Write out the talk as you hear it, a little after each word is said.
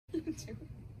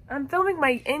I'm filming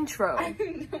my intro. I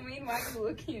don't mean why you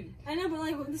looking. I know, but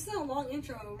like, this is a long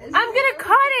intro. I'm gonna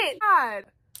cut it! God.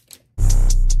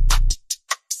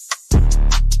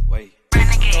 Wait.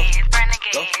 Renegade,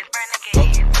 renegade,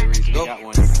 renegade. Go, got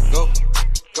one. Go,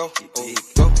 go, go,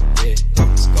 yeah,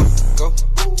 go,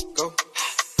 go.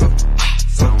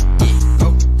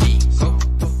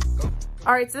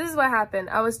 Alright, so this is what happened.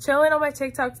 I was chilling on my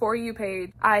TikTok For You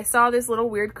page. I saw this little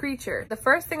weird creature. The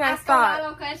first thing I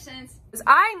thought was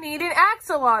I need an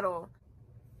axolotl.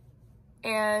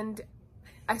 And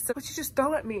I said, what'd you just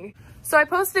throw at me? So I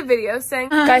posted a video saying,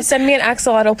 guys, send me an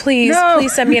axolotl, please. No.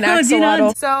 Please send me an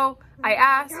axolotl. So I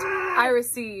asked, I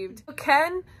received.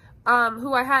 Ken,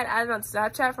 who I had added on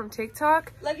Snapchat from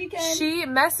TikTok, love you, Ken. She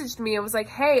messaged me and was like,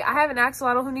 hey, I have an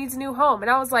axolotl who needs a new home.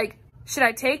 And I was like, should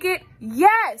I take it?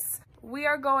 Yes! We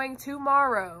are going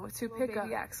tomorrow to pick up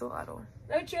the axolotl.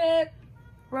 Road trip.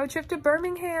 Road trip to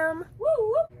Birmingham. Woo,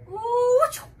 woo, woo.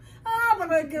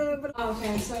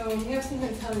 Okay, so we have something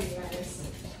to tell you guys.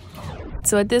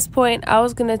 So at this point, I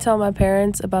was gonna tell my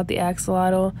parents about the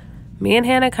axolotl. Me and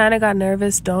Hannah kind of got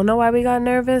nervous. Don't know why we got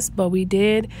nervous, but we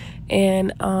did.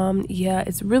 And yeah,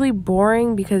 it's really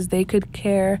boring because they could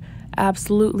care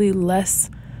absolutely less.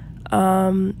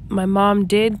 My mom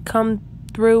did come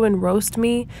through and roast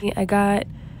me. I got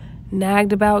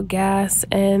nagged about gas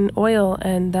and oil,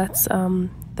 and that's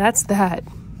that.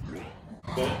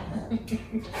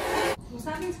 What's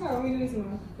happening tomorrow? What are we doing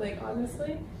tomorrow? Like,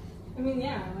 honestly? I mean,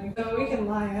 yeah, like, so we can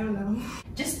lie, I don't know.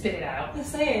 Just spit it out.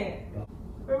 Just say it.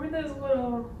 Remember those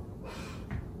little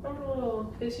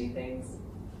fishy things?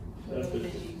 Little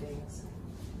fishy things.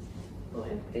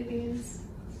 Little amphibians.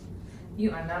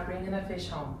 You are not bringing a fish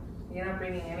home. You're not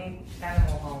bringing any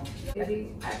animal home. The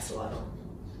axolotl.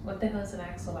 What the hell is an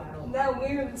axolotl? That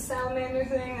weird salamander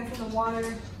thing that's in the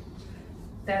water.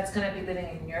 That's gonna be living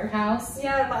in your house?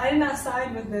 Yeah, but I did not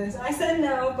side with this. I said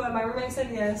no, but my roommate said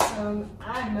yes, so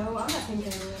I know, I'm not thinking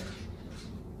of it.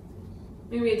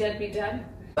 Maybe a deadbeat dad?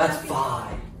 That's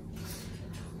fine.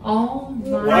 Oh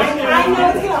my I know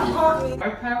it's gonna haunt me.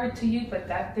 More power to you, but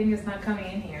that thing is not coming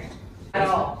in here. At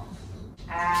all.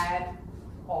 At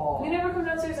all. We never come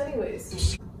downstairs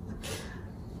anyways.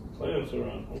 Play-ups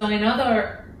around. So in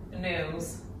other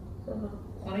news,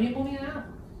 when are you moving out?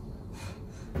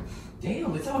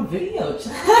 Damn, it's on video.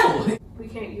 Chill out. We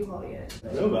can't U-Haul yet.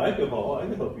 No, but I can haul. I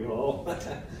can help you haul. You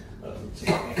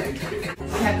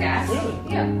have gas? Really?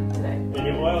 Yeah. And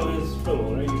your oil is full,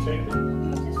 right? You checked it? I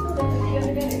just filled it the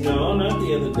other day. No, not the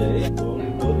other day. Well, you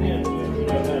blow the engine. You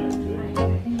don't have to.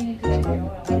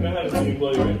 You don't have to. You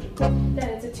blow your engine. Then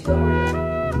it's a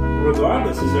 2-hour.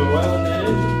 Regardless, is there oil in that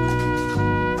engine?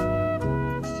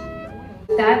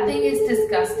 That thing is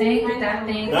disgusting. That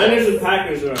thing. Niners and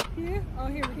Packers are. Here? Oh,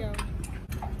 here we go.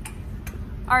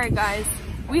 Alright guys,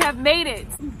 we have made it.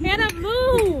 Hannah,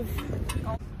 move!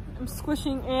 I'm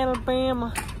squishing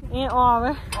Alabama and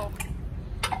Oliver.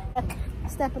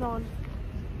 Stepping on.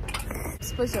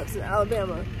 Push-ups in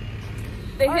Alabama.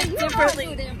 They hit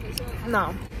differently.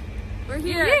 No. We're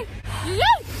here.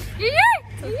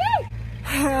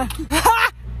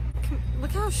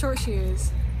 Look how short she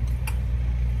is.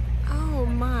 Oh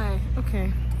my.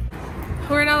 Okay.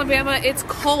 We're in Alabama. It's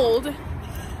cold.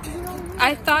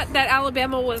 I thought that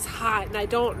Alabama was hot, and I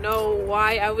don't know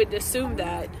why I would assume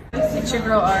that. It's your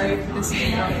girl Ari. This is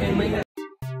your girl Kenlee.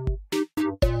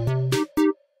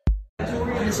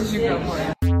 This is your girl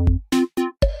Cora.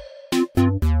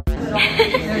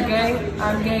 They're gay.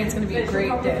 I'm gay. It's gonna be a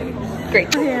great day. Great.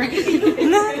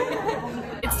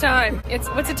 It's time.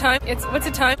 What's the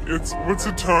time?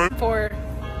 For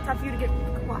Time for you to get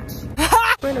watched.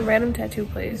 we're in a random tattoo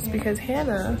place because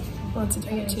Hannah wants a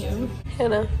tattoo.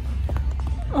 Hannah.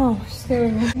 Oh,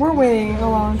 scary. We're waiting a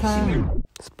long time.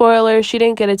 Spoiler, she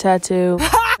didn't get a tattoo. They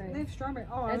have strawberry.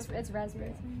 Oh, it's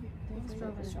raspberry. It's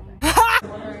strawberry.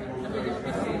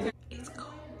 It's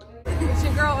cold. It's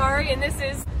your girl Ari, and this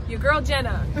is your girl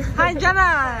Jenna. Hi,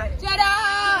 Jenna!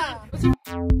 Jenna!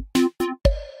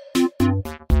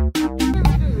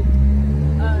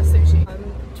 Sushi.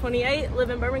 I'm 28, live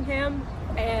in Birmingham,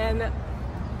 and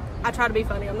I try to be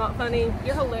funny. I'm not funny.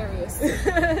 You're hilarious.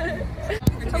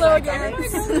 Hello again.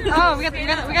 Oh, we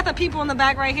got the people in the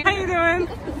back right here. How you doing?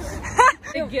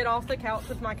 Get off the couch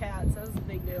with my cats. That's a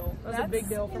big deal. That's a big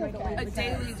deal for me to leave A the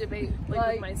daily cat. debate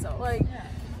with myself.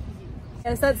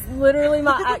 Yes, that's literally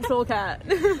my actual cat.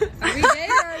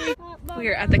 We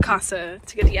are at the casa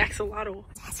to get the axolotl.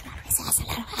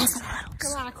 A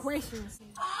lot of questions.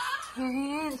 Here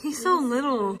he is. He's so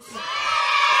little.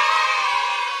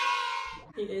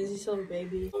 He is. He's so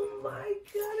baby. Oh my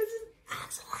god, it's an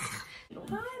axolotl.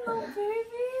 Hi, little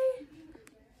baby.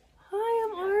 Hi,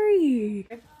 I'm Ari.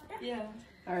 Yeah.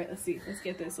 All right, let's see. Let's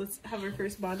get this. Let's have our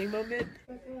first bonding moment.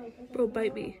 Bro,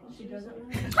 bite me. She doesn't.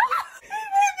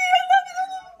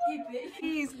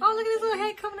 Jeez. Oh, look at his little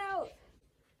head coming out.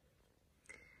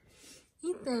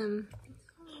 Eat them.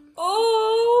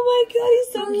 Oh my god,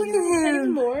 he's so cute. Look at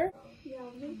him. More?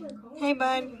 Hey,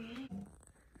 bud.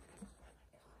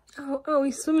 Oh,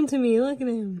 he's swimming to me. Look at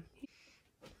him.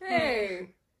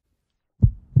 Hey.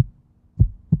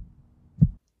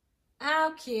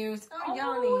 How cute. Oh,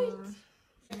 yawning.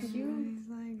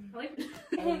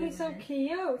 He's so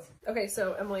cute. Okay,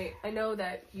 so Emily, I know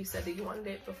that you said that you wanted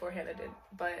it before Hannah did,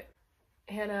 but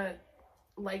Hannah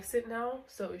likes it now,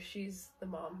 so she's the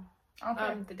mom. Okay.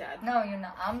 I'm the dad. No, you're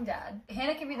not. I'm dad.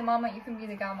 Hannah can be the mama, you can be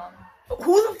the godmama.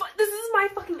 Who the fuck? This is my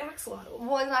fucking axolotl.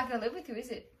 Well, it's not gonna live with you, is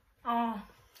it? Oh.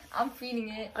 I'm feeding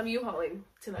it. I'm U-hauling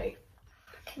tonight.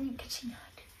 Can you not?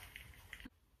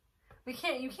 You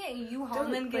can't U-haul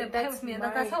and then get a pet with me.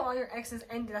 That's how all your exes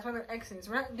ended. That's why they're exes.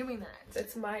 We're not doing that.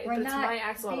 It's my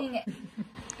axolotl. Being it.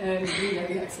 And we got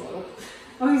the axolotl.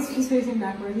 Oh, he's facing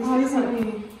backward. He's facing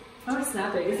me. I'm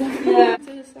snapping. Yeah.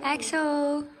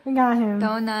 Axel. We got him.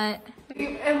 Donut.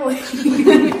 Emily.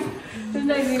 Good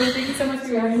night, Zena. Thank you so much for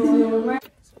your axolotl.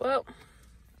 Well,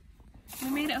 we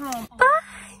made it home. Bye.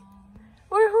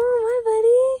 We're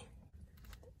home.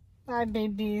 Bye, Bye,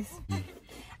 babies.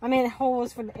 I made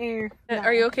holes for the air.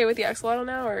 Are you okay with the axolotl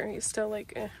now, or are you still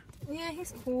like, eh? Yeah,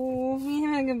 he's cool. Me and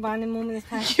him had a good bonding moment this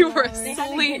past You were hour.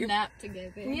 asleep. nap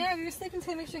together. Yeah, we were sleeping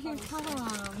to make sure he was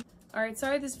calm. Alright,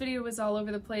 sorry this video was all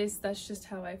over the place. That's just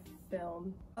how I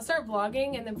film. I'll start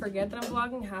vlogging and then forget that I'm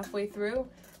vlogging halfway through.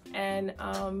 And,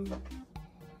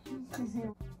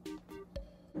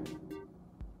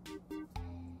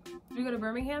 did we go to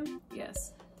Birmingham?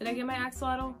 Yes. Did I get my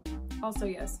axolotl? Also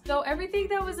yes. So everything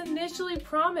that was initially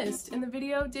promised in the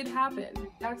video did happen.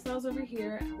 Axolotl's over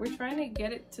here. We're trying to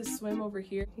get it to swim over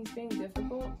here. He's being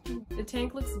difficult. The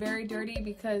tank looks very dirty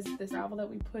because the gravel that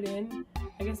we put in,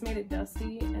 I guess, made it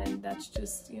dusty, and that's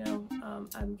just, you know,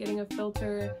 I'm getting a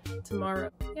filter tomorrow.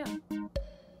 Yeah.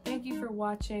 Thank you for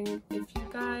watching. If you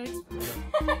guys...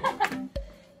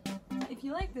 If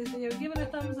you like this video, give it a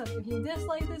thumbs up. If you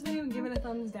dislike this video, give it a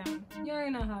thumbs down. You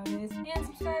already know how it is. And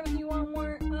subscribe if you want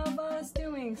more of us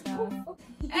doing stuff.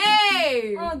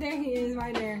 Hey! Oh, there he is,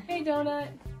 right there. Hey, Donut.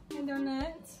 Hey,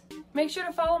 Donuts. Make sure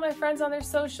to follow my friends on their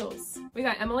socials. We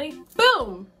got Emily.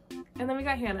 Boom! And then we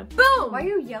got Hannah. Boom! Why are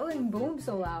you yelling boom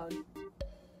so loud?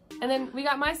 And then we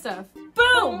got my stuff.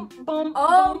 Boom! Boom.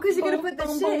 Oh, because you're gonna put the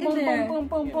shit in there.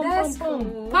 That's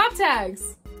cool. Pop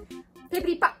tags.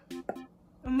 Flippity pop.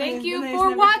 Thank you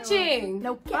for watching.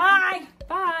 No. Bye.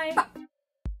 Bye.